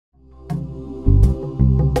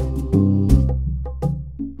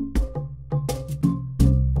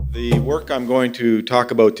work I'm going to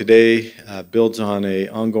talk about today builds on an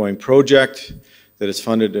ongoing project that is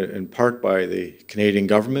funded in part by the Canadian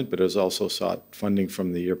government, but has also sought funding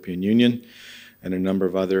from the European Union and a number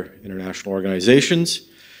of other international organizations.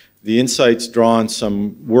 The insights draw on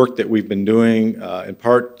some work that we've been doing in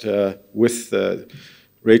part with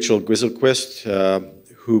Rachel Gwiselquist,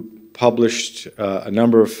 who published a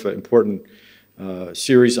number of important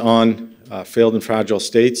series on failed and fragile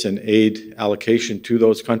states and aid allocation to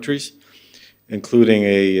those countries, including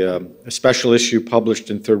a special issue published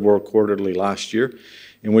in Third World Quarterly last year,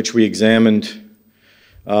 in which we examined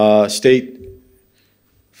state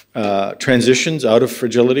transitions out of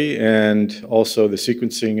fragility and also the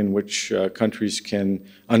sequencing in which countries can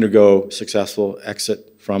undergo successful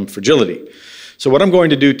exit from fragility. So what I'm going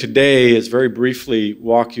to do today is very briefly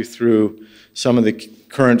walk you through some of the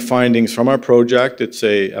current findings from our project. It's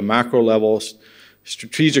a macro level,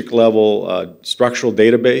 strategic level structural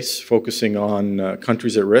database focusing on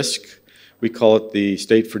countries at risk. We call it the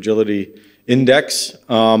State Fragility Index.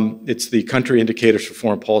 It's the Country Indicators for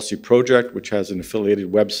Foreign Policy project, which has an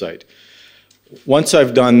affiliated website. Once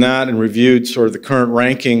I've done that and reviewed sort of the current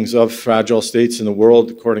rankings of fragile states in the world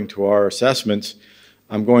according to our assessments,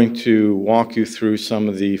 I'm going to walk you through some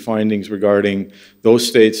of the findings regarding those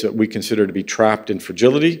states that we consider to be trapped in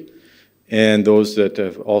fragility and those that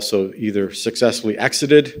have also either successfully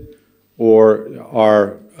exited or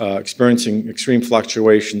are experiencing extreme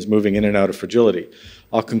fluctuations moving in and out of fragility.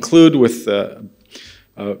 I'll conclude with a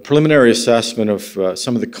preliminary assessment of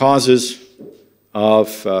some of the causes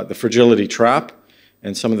of the fragility trap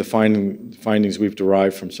and some of the findings we've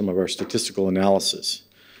derived from some of our statistical analysis.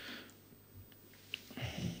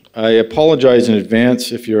 I apologize in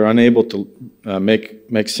advance if you're unable to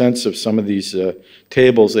make sense of some of these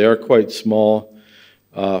tables. They are quite small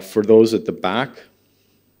for those at the back.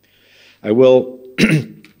 I will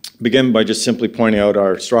begin by just simply pointing out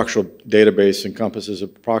our structural database encompasses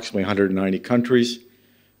approximately 190 countries.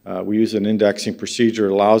 We use an indexing procedure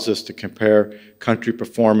that allows us to compare country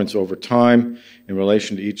performance over time in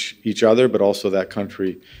relation to each other, but also that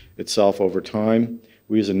country itself over time.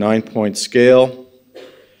 We use a 9-point scale.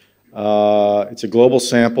 It's a global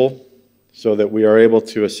sample so that we are able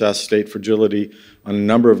to assess state fragility on a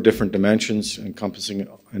number of different dimensions, encompassing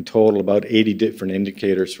in total about 80 different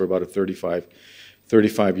indicators for about a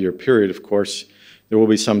 35-year period. Of course, there will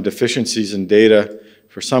be some deficiencies in data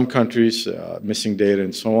for some countries, missing data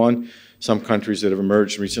and so on. Some countries that have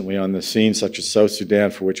emerged recently on the scene, such as South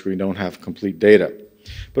Sudan, for which we don't have complete data.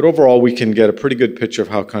 But overall, we can get a pretty good picture of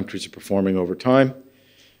how countries are performing over time.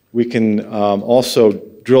 We can also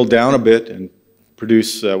drill down a bit and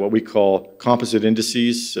produce what we call composite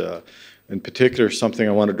indices, in particular something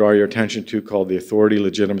I want to draw your attention to called the Authority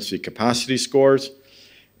Legitimacy Capacity Scores.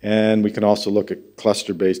 And we can also look at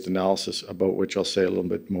cluster-based analysis, about which I'll say a little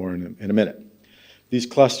bit more in a minute. These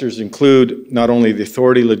clusters include not only the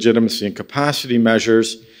authority, legitimacy, and capacity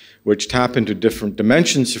measures, which tap into different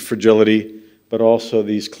dimensions of fragility, but also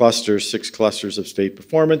these clusters, 6 clusters of state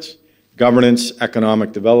performance: governance,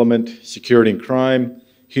 economic development, security and crime,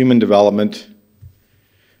 human development,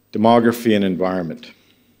 demography, and environment.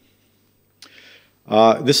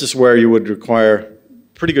 This is where you would require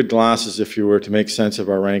pretty good glasses if you were to make sense of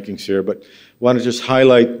our rankings here, but I want to just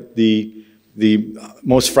highlight the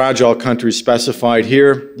most fragile countries specified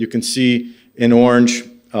here. You can see in orange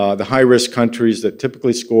the high-risk countries that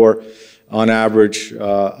typically score on average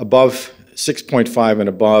above 6.5 and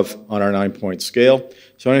above on our 9-point scale.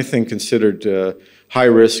 So anything considered high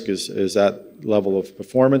risk is that level of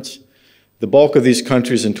performance. The bulk of these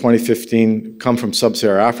countries in 2015 come from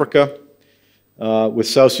sub-Saharan Africa, with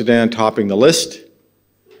South Sudan topping the list,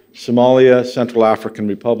 Somalia, Central African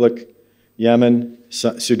Republic, Yemen,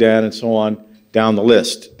 Sudan, and so on down the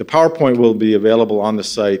list. The PowerPoint will be available on the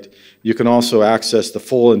site. You can also access the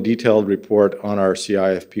full and detailed report on our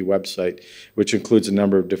CIFP website, which includes a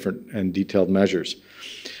number of different and detailed measures.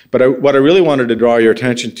 But what I really wanted to draw your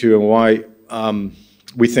attention to, and why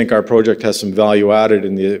we think our project has some value added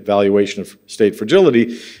in the evaluation of state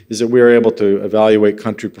fragility, is that we are able to evaluate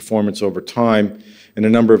country performance over time in a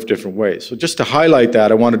number of different ways. So just to highlight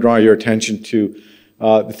that, I want to draw your attention to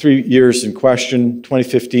the 3 years in question: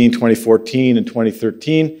 2015, 2014, and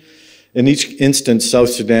 2013. In each instance, South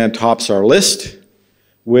Sudan tops our list,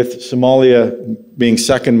 with Somalia being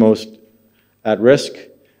second most at risk,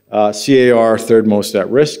 CAR third most at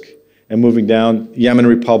risk, and moving down, Yemen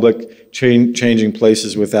Republic changing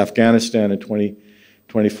places with Afghanistan in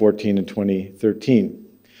 2014 and 2013.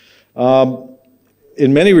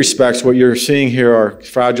 In many respects, what you're seeing here are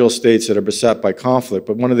fragile states that are beset by conflict,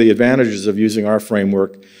 but one of the advantages of using our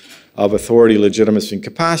framework of authority, legitimacy, and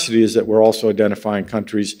capacity is that we're also identifying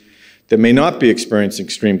countries that may not be experiencing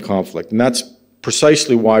extreme conflict. And that's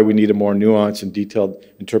precisely why we need a more nuanced and detailed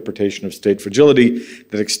interpretation of state fragility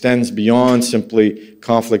that extends beyond simply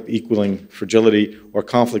conflict equaling fragility or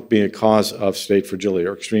conflict being a cause of state fragility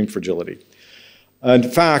or extreme fragility. In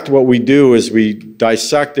fact, what we do is we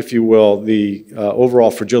dissect, if you will, the overall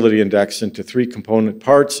fragility index into three component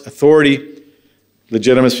parts: authority,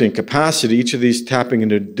 legitimacy, and capacity, each of these tapping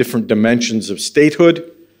into different dimensions of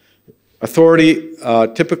statehood. Authority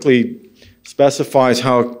typically specifies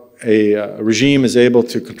how a regime is able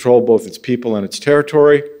to control both its people and its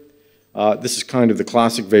territory. This is kind of the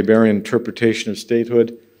classic Weberian interpretation of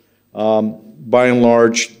statehood. By and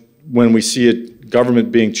large, when we see a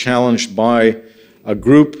government being challenged by a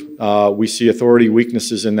group, we see authority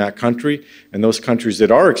weaknesses in that country, and those countries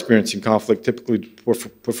that are experiencing conflict typically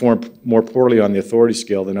perform more poorly on the authority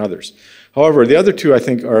scale than others. However, the other two I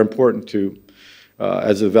think are important to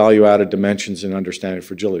as the value-added dimensions in understanding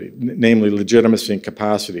fragility, namely legitimacy and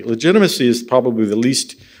capacity. Legitimacy is probably the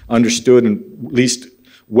least understood and least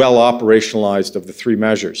well operationalized of the three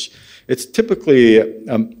measures. It's typically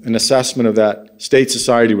an assessment of that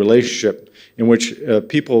state-society relationship in which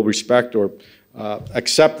people respect or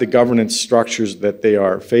accept the governance structures that they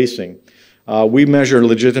are facing. We measure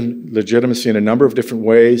legitimacy in a number of different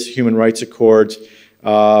ways: human rights accords,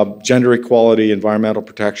 gender equality, environmental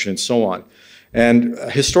protection, and so on. And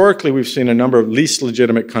historically, we've seen a number of least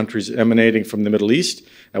legitimate countries emanating from the Middle East.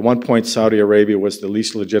 At one point, Saudi Arabia was the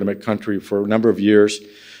least legitimate country for a number of years,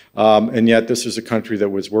 and yet this is a country that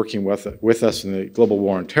was working with us in the global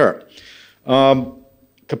war on terror.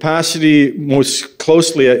 Capacity most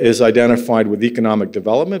closely is identified with economic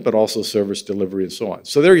development, but also service delivery and so on.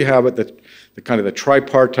 So there you have it, the kind of the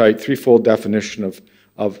tripartite, threefold definition of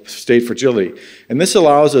state fragility. And this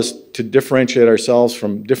allows us to differentiate ourselves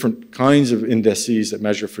from different kinds of indices that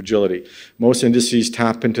measure fragility. Most indices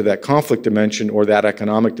tap into that conflict dimension or that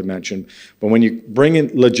economic dimension, but when you bring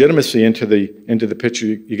in legitimacy into the picture,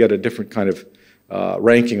 you get a different kind of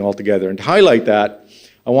ranking altogether. And to highlight that,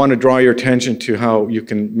 I want to draw your attention to how you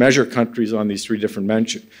can measure countries on these three different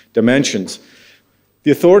dimensions.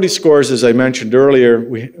 The authority scores, as I mentioned earlier,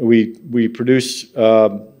 we produce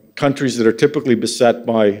countries that are typically beset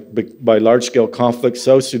by large-scale conflicts: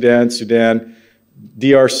 South Sudan, Sudan,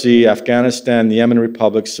 DRC, Afghanistan, the Yemen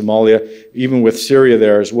Republic, Somalia, even with Syria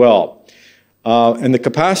there as well. And the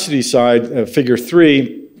capacity side, figure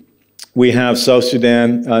 3, we have South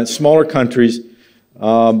Sudan, smaller countries,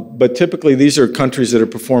 but typically these are countries that are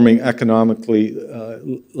performing economically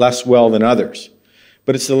less well than others.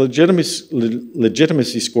 But it's the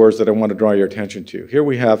legitimacy scores that I want to draw your attention to. Here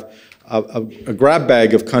we have a grab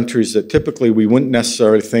bag of countries that typically we wouldn't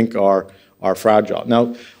necessarily think are fragile.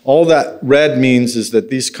 Now, all that red means is that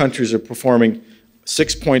these countries are performing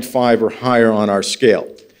 6.5 or higher on our scale.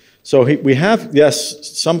 So we have,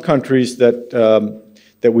 yes, some countries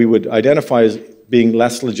that we would identify as being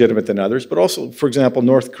less legitimate than others, but also, for example,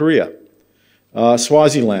 North Korea,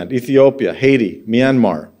 Swaziland, Ethiopia, Haiti,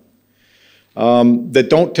 Myanmar, that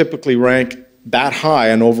don't typically rank that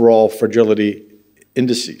high on overall fragility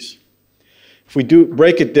indices. If we do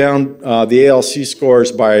break it down, the ALC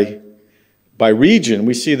scores by region,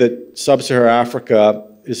 we see that Sub-Saharan Africa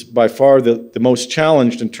is by far the most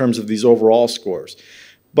challenged in terms of these overall scores.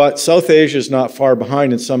 But South Asia is not far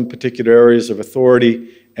behind in some particular areas of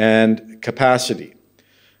authority and capacity.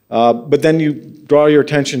 But then you draw your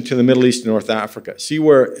attention to the Middle East and North Africa. See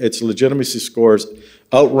where its legitimacy scores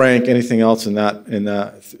outrank anything else in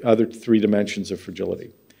the other three dimensions of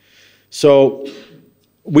fragility. So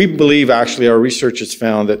we believe, actually, our research has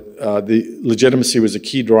found that the legitimacy was a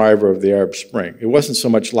key driver of the Arab Spring. It wasn't so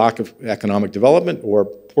much lack of economic development or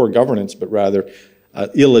poor governance, but rather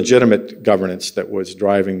illegitimate governance that was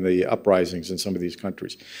driving the uprisings in some of these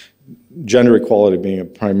countries. Gender equality being a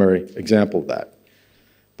primary example of that,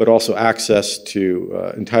 but also access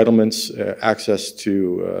to entitlements, access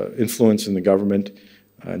to influence in the government,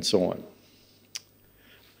 and so on.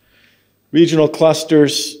 Regional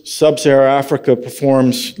clusters: Sub-Saharan Africa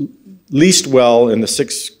performs least well in the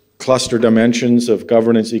 6 cluster dimensions of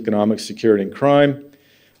governance, economic, security, and crime,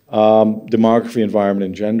 demography, environment,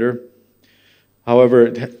 and gender. However,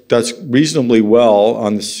 it does reasonably well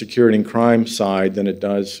on the security and crime side than it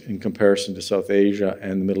does in comparison to South Asia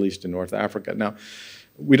and the Middle East and North Africa. Now,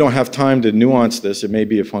 we don't have time to nuance this. It may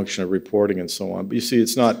be a function of reporting and so on. But you see,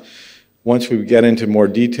 it's not, once we get into more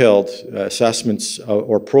detailed assessments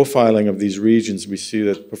or profiling of these regions, we see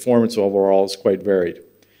that performance overall is quite varied.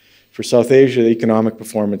 For South Asia, the economic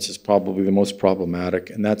performance is probably the most problematic,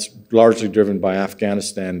 and that's largely driven by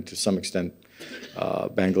Afghanistan, to some extent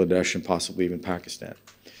Bangladesh, and possibly even Pakistan.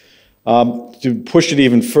 To push it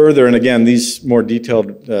even further, and again, these more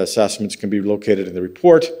detailed assessments can be located in the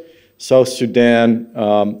report. South Sudan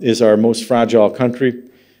is our most fragile country,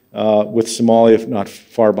 with Somalia if not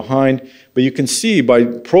far behind. But you can see by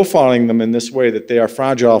profiling them in this way that they are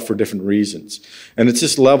fragile for different reasons. And it's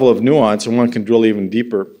this level of nuance, and one can drill even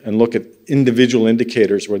deeper and look at individual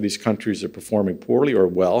indicators where these countries are performing poorly or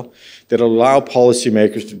well that allow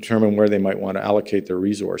policymakers to determine where they might want to allocate their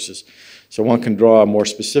resources. So one can draw a more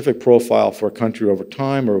specific profile for a country over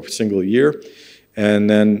time or a single year, and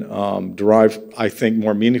then derive, I think,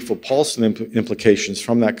 more meaningful policy implications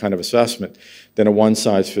from that kind of assessment than a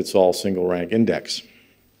one-size-fits-all single-rank index.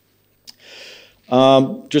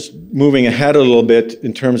 Just moving ahead a little bit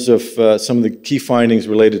in terms of some of the key findings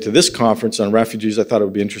related to this conference on refugees, I thought it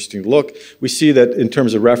would be interesting to look. We see that in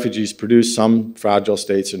terms of refugees produced, some fragile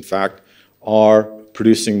states, in fact, are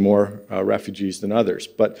producing more refugees than others.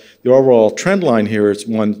 But the overall trend line here is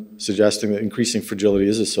one suggesting that increasing fragility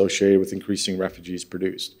is associated with increasing refugees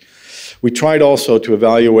produced. We tried also to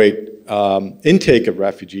evaluate intake of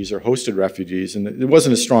refugees or hosted refugees, and it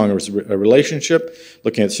wasn't as strong. There was a relationship,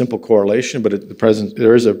 looking at simple correlation, but at the present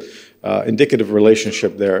there is a indicative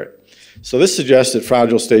relationship there. So this suggests that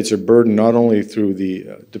fragile states are burdened not only through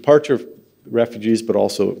the departure of refugees, but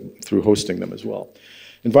also through hosting them as well.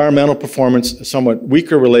 Environmental performance, a somewhat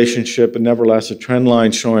weaker relationship, but nevertheless a trend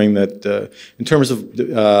line showing that in terms of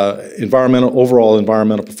overall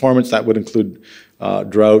environmental performance, that would include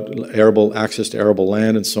drought, access to arable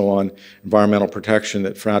land, and so on, environmental protection,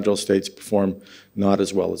 that fragile states perform not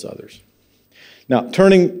as well as others. Now,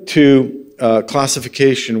 turning to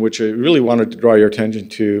classification, which I really wanted to draw your attention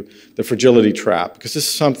to, the fragility trap, because this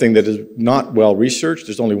is something that is not well researched.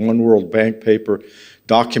 There's only one World Bank paper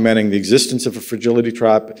documenting the existence of a fragility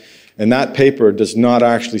trap, and that paper does not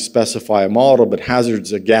actually specify a model, but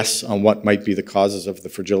hazards a guess on what might be the causes of the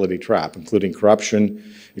fragility trap, including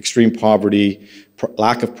corruption, extreme poverty,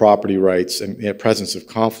 lack of property rights, and the presence of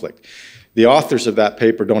conflict. The authors of that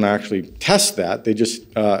paper don't actually test that. They just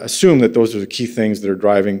assume that those are the key things that are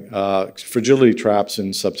driving fragility traps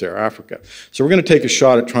in sub-Saharan Africa. So we're going to take a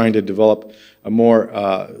shot at trying to develop a more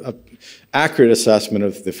accurate assessment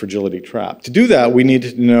of the fragility trap. To do that, we need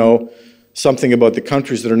to know something about the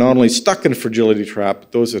countries that are not only stuck in a fragility trap,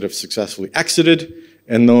 but those that have successfully exited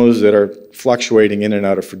and those that are fluctuating in and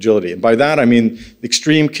out of fragility. And by that, I mean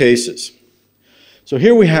extreme cases. So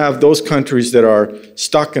here we have those countries that are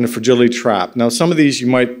stuck in a fragility trap. Now, some of these you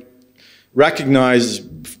might recognize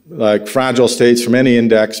like fragile states from any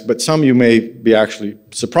index, but some you may be actually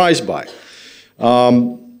surprised by.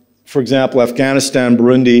 For example, Afghanistan,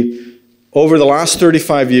 Burundi. Over the last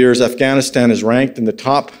 35 years, Afghanistan is ranked in the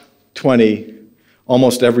top 20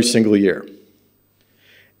 almost every single year.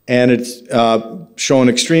 And it's shown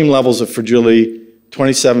extreme levels of fragility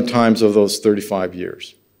 27 times of those 35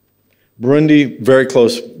 years. Burundi, very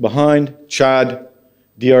close behind, Chad,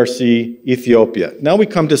 DRC, Ethiopia. Now we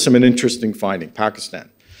come to an interesting finding, Pakistan.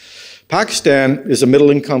 Pakistan is a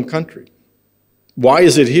middle-income country. Why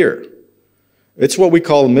is it here? It's what we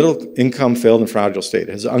call a middle-income failed and fragile state.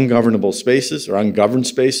 It has ungovernable spaces or ungoverned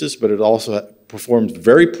spaces, but it also performs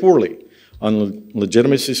very poorly on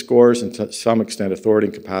legitimacy scores and to some extent authority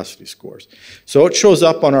and capacity scores. So it shows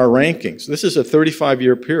up on our rankings. This is a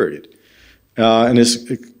 35-year period and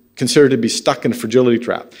is considered to be stuck in a fragility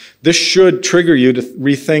trap. This should trigger you to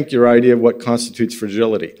rethink your idea of what constitutes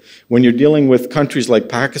fragility. When you're dealing with countries like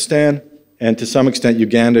Pakistan and to some extent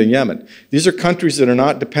Uganda and Yemen, these are countries that are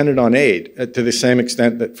not dependent on aid to the same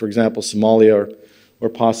extent that, for example, Somalia or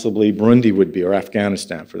possibly Burundi would be, or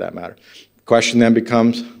Afghanistan for that matter. The question then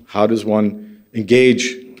becomes, how does one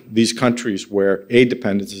engage these countries where aid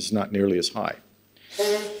dependence is not nearly as high?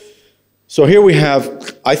 So here we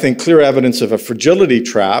have, I think, clear evidence of a fragility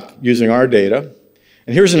trap using our data.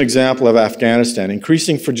 And here's an example of Afghanistan.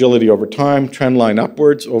 Increasing fragility over time, trend line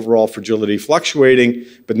upwards, overall fragility fluctuating,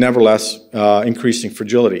 but nevertheless increasing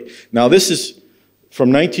fragility. Now this is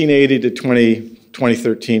from 1980 to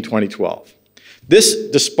 2013, 2012. This,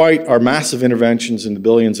 despite our massive interventions in the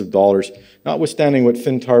billions of dollars, notwithstanding what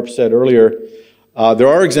Finn Tarp said earlier, there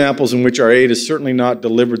are examples in which our aid has certainly not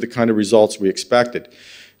delivered the kind of results we expected.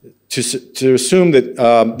 To assume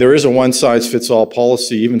that there is a one-size-fits-all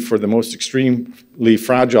policy, even for the most extremely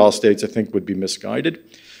fragile states, I think would be misguided.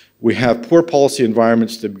 We have poor policy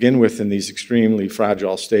environments to begin with in these extremely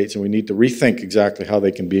fragile states, and we need to rethink exactly how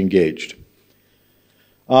they can be engaged.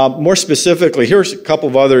 More specifically, here's a couple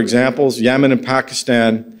of other examples. Yemen and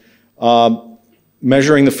Pakistan.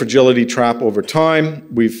 Measuring the fragility trap over time,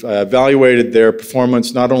 we've evaluated their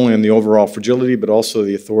performance not only in the overall fragility, but also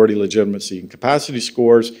the authority, legitimacy, and capacity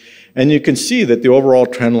scores. And you can see that the overall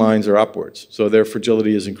trend lines are upwards. So their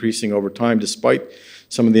fragility is increasing over time despite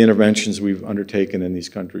some of the interventions we've undertaken in these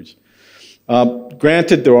countries.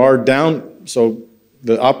 Granted, there are so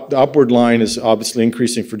the upward line is obviously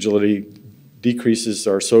increasing fragility. Decreases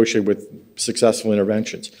are associated with successful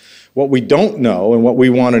interventions. What we don't know, and what we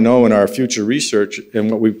want to know in our future research, and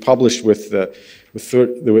what we've published in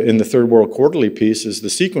the Third World Quarterly piece, is the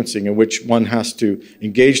sequencing in which one has to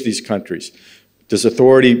engage these countries. Does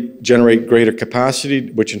authority generate greater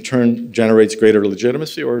capacity, which in turn generates greater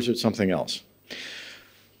legitimacy, or is it something else?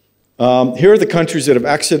 Here are the countries that have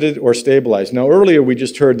exited or stabilized. Now, earlier we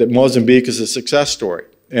just heard that Mozambique is a success story.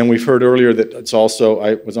 And we've heard earlier that it's also,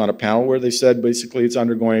 I was on a panel where they said basically it's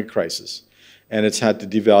undergoing a crisis and it's had to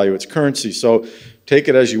devalue its currency. So take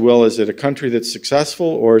it as you will. Is it a country that's successful,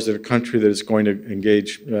 or is it a country that is going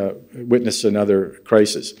to witness another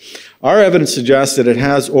crisis? Our evidence suggests that it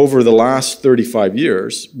has, over the last 35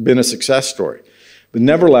 years, been a success story. But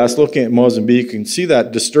nevertheless, looking at Mozambique, you can see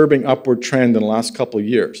that disturbing upward trend in the last couple of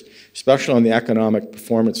years, especially on the economic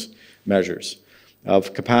performance measures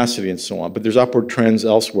of capacity and so on. But there's upward trends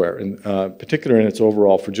elsewhere, particularly in its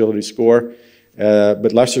overall fragility score,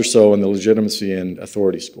 but lesser so in the legitimacy and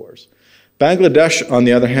authority scores. Bangladesh, on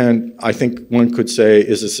the other hand, I think one could say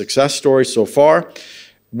is a success story so far.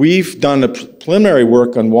 We've done a preliminary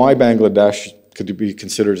work on why Bangladesh could be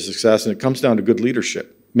considered a success, and it comes down to good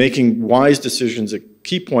leadership, making wise decisions at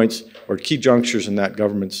key points or key junctures in that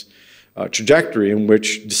government's trajectory, in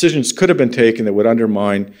which decisions could have been taken that would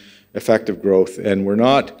undermine effective growth, and were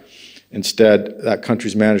not. Instead, that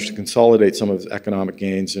country's managed to consolidate some of its economic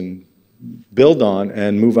gains and build on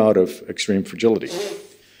and move out of extreme fragility.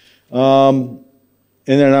 In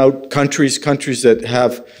and out countries that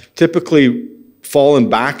have typically fallen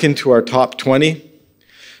back into our top 20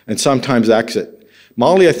 and sometimes exit.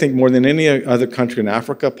 Mali, I think, more than any other country in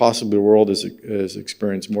Africa, possibly the world, has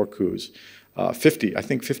experienced more coups. 50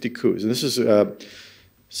 coups. And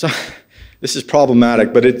this is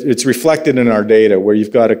problematic, but it's reflected in our data, where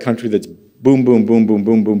you've got a country that's boom, boom, boom, boom,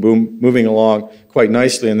 boom, boom, boom, moving along quite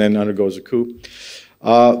nicely and then undergoes a coup.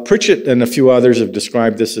 Pritchett and a few others have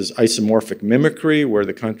described this as isomorphic mimicry, where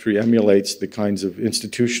the country emulates the kinds of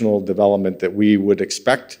institutional development that we would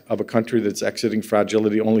expect of a country that's exiting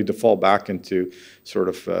fragility, only to fall back into sort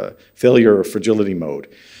of failure or fragility mode.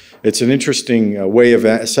 It's an interesting way of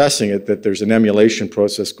assessing it, that there's an emulation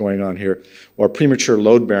process going on here, or premature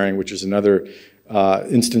load bearing, which is another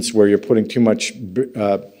instance where you're putting too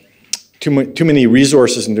many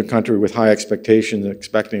resources into a country with high expectations and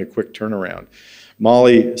expecting a quick turnaround.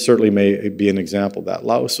 Mali certainly may be an example of that.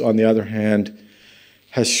 Laos, on the other hand,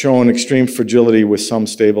 has shown extreme fragility with some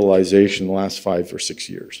stabilization in the last 5 or 6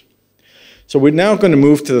 years. So we're now going to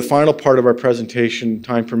move to the final part of our presentation,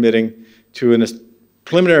 time permitting, to a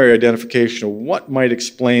preliminary identification of what might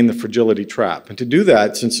explain the fragility trap. And to do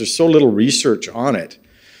that, since there's so little research on it,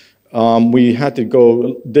 we had to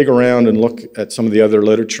go dig around and look at some of the other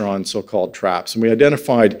literature on so-called traps. And we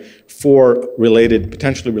identified 4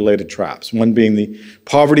 potentially related traps, one being the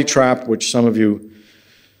poverty trap, which some of you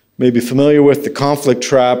may be familiar with, the conflict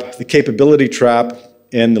trap, the capability trap,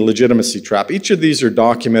 and the legitimacy trap. Each of these are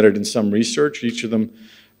documented in some research. Each of them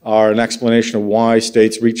are an explanation of why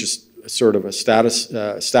states reach a sort of a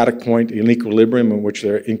static point, an equilibrium in which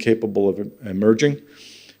they're incapable of emerging.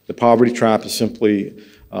 The poverty trap is simply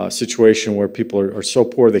a situation where people are so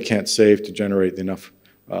poor they can't save to generate enough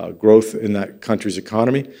growth in that country's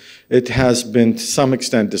economy. It has been to some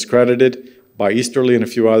extent discredited by Easterly and a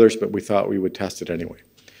few others, but we thought we would test it anyway.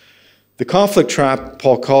 The conflict trap,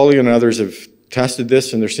 Paul Collier and others have tested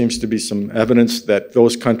this, and there seems to be some evidence that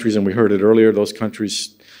those countries, and we heard it earlier, those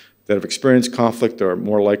countries that have experienced conflict are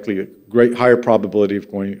more likely, higher probability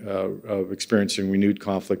of experiencing renewed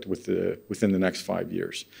conflict within the next 5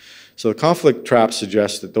 years. So the conflict trap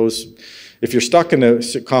suggests that if you're stuck in a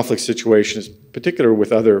conflict situation, particularly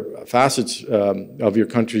with other facets of your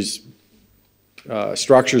country's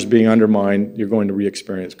structures being undermined, you're going to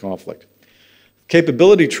re-experience conflict.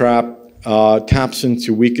 Capability trap taps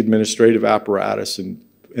into weak administrative apparatus and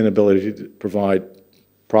inability to provide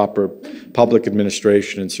proper public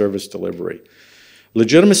administration and service delivery.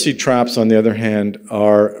 Legitimacy traps, on the other hand,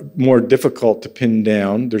 are more difficult to pin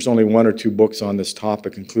down. There's only 1 or 2 books on this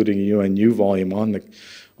topic, including a UNU volume on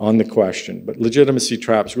the question. But legitimacy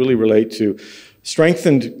traps really relate to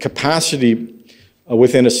strengthened capacity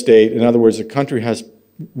within a state. In other words, a country has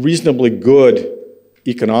reasonably good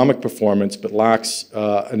economic performance but lacks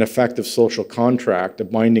an effective social contract, a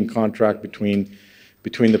binding contract between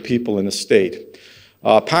between the people and the state.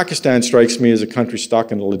 Pakistan strikes me as a country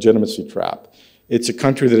stuck in a legitimacy trap. It's a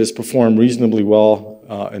country that has performed reasonably well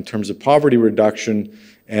in terms of poverty reduction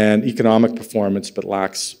and economic performance, but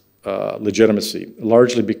lacks legitimacy,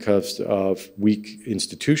 largely because of weak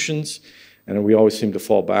institutions. And we always seem to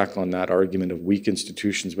fall back on that argument of weak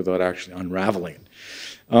institutions without actually unraveling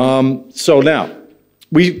it. So now,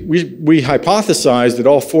 we hypothesized that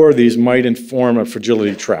all four of these might inform a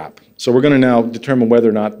fragility trap. So we're going to now determine whether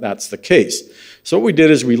or not that's the case. So what we did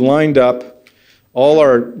is we lined up all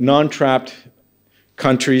our non-trapped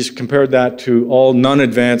countries, compared that to all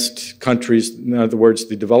non-advanced countries, in other words,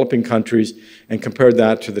 the developing countries, and compared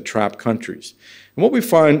that to the trapped countries. And what we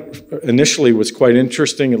find initially was quite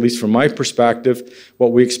interesting, at least from my perspective.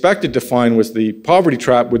 What we expected to find was the poverty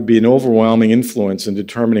trap would be an overwhelming influence in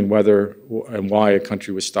determining whether and why a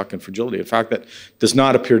country was stuck in fragility. In fact, that does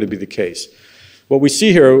not appear to be the case. What we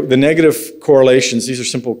see here, the negative correlations, these are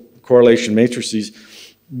simple correlation matrices.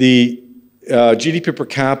 The GDP per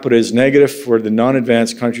capita is negative for the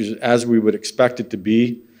non-advanced countries, as we would expect it to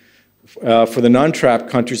be for the non-trapped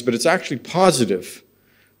countries, but it's actually positive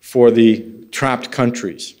for the trapped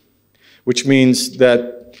countries, which means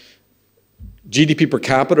that GDP per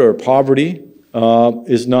capita or poverty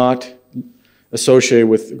is not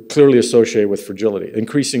clearly associated with fragility.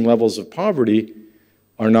 Increasing levels of poverty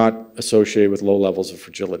are not associated with low levels of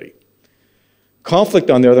fragility. Conflict,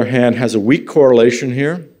 on the other hand, has a weak correlation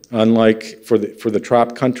here, unlike for the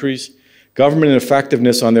trapped countries. Government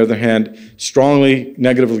effectiveness, on the other hand, strongly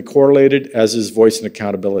negatively correlated, as is voice and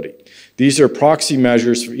accountability. These are proxy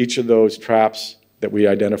measures for each of those traps that we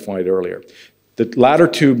identified earlier. The latter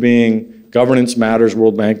two being governance matters,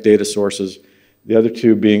 World Bank data sources, the other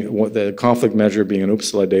two being the conflict measure being an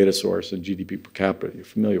Uppsala data source and GDP per capita you're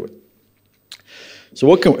familiar with.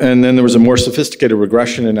 So and then there was a more sophisticated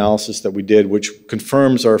regression analysis that we did, which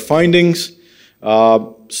confirms our findings.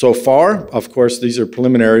 So far, of course, these are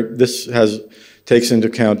preliminary. This takes into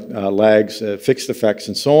account lags, fixed effects,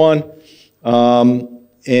 and so on.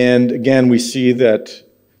 And again, we see that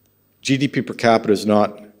GDP per capita is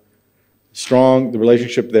not strong. The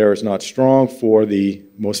relationship there is not strong for the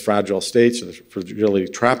most fragile states, or the fragility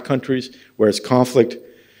trapped countries, whereas conflict,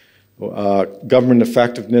 government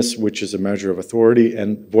effectiveness, which is a measure of authority,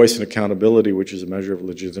 and voice and accountability, which is a measure of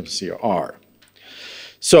legitimacy, are.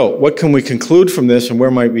 So what can we conclude from this, and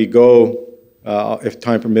where might we go? If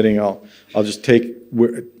time permitting, I'll just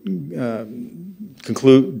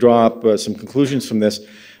draw up some conclusions from this.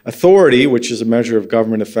 Authority, which is a measure of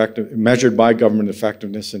measured by government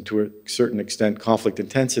effectiveness, and to a certain extent conflict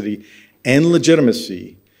intensity, and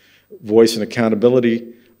legitimacy, voice and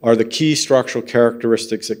accountability, are the key structural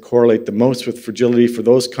characteristics that correlate the most with fragility for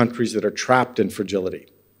those countries that are trapped in fragility.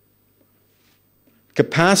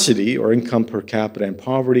 Capacity, or income per capita, and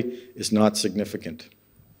poverty is not significant.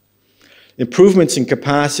 Improvements in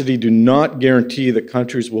capacity do not guarantee that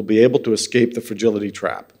countries will be able to escape the fragility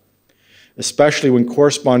trap, especially when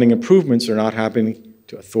corresponding improvements are not happening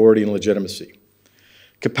to authority and legitimacy.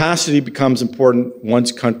 Capacity becomes important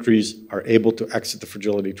once countries are able to exit the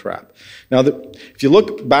fragility trap. Now, if you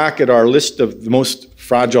look back at our list of the most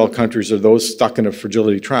fragile countries, or those stuck in a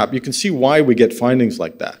fragility trap, you can see why we get findings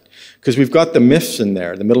like that. Because we've got the MIFs in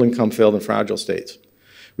there, the middle income, failed, and fragile states.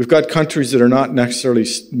 We've got countries that are not necessarily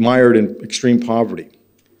mired in extreme poverty.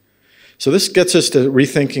 So this gets us to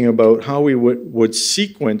rethinking about how we would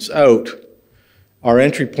sequence out our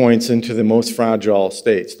entry points into the most fragile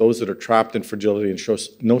states, those that are trapped in fragility and show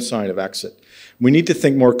no sign of exit. We need to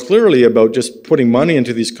think more clearly about just putting money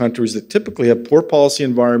into these countries that typically have poor policy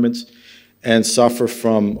environments and suffer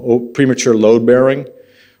from premature load bearing,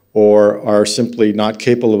 or are simply not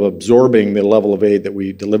capable of absorbing the level of aid that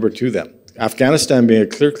we deliver to them. Afghanistan being a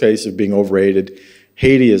clear case of being overaided,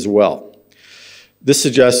 Haiti as well. This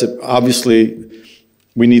suggests that obviously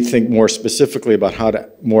we need to think more specifically about how to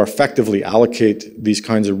more effectively allocate these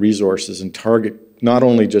kinds of resources and target not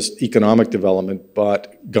only just economic development,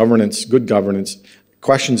 but governance, good governance,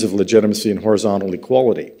 questions of legitimacy and horizontal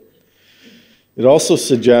equality. It also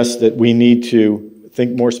suggests that we need to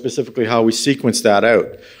think more specifically how we sequence that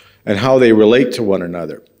out and how they relate to one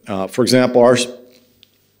another. For example,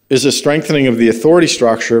 is a strengthening of the authority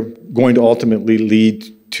structure going to ultimately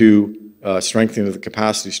lead to strengthening of the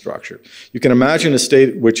capacity structure? You can imagine a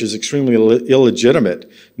state which is extremely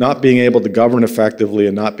illegitimate, not being able to govern effectively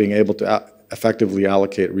and not being able to effectively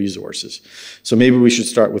allocate resources. So maybe we should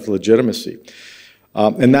start with legitimacy.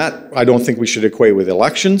 And that, I don't think we should equate with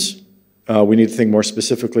elections. We need to think more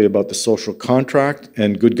specifically about the social contract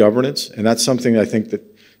and good governance. And that's something I think that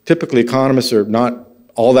typically economists are not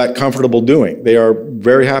all that comfortable doing. They are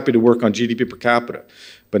very happy to work on GDP per capita.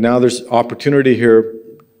 But now there's opportunity here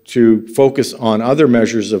to focus on other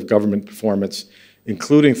measures of government performance,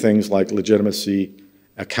 including things like legitimacy,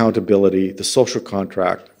 accountability, the social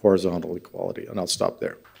contract, horizontal equality. And I'll stop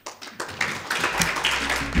there.